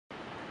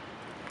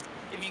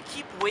if you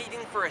keep waiting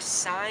for a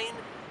sign,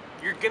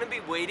 you're gonna be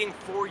waiting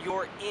for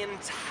your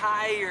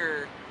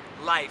entire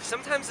life.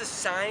 Sometimes the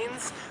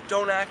signs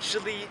don't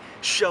actually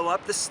show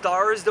up, the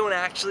stars don't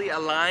actually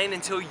align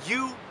until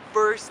you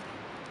first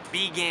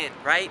begin,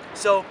 right?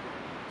 So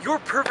your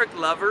perfect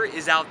lover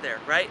is out there,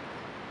 right?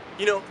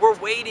 You know, we're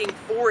waiting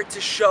for it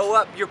to show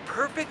up. Your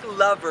perfect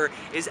lover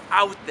is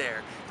out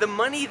there. The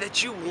money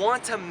that you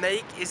want to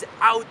make is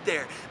out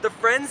there. The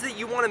friends that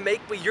you want to make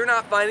but you're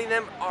not finding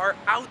them are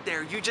out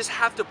there. You just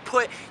have to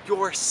put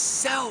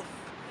yourself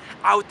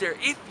out there.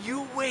 If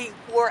you wait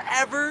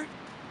forever,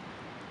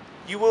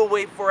 you will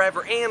wait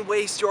forever and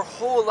waste your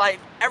whole life.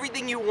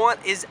 Everything you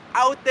want is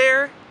out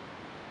there.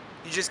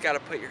 You just got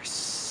to put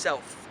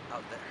yourself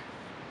out there.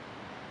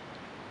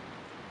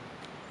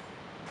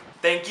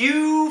 Thank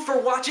you for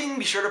watching.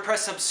 Be sure to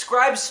press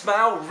subscribe,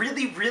 smile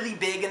really, really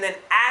big, and then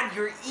add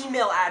your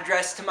email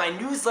address to my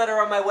newsletter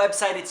on my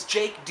website. It's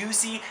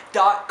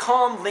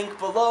jakeducey.com. Link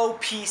below.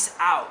 Peace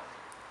out.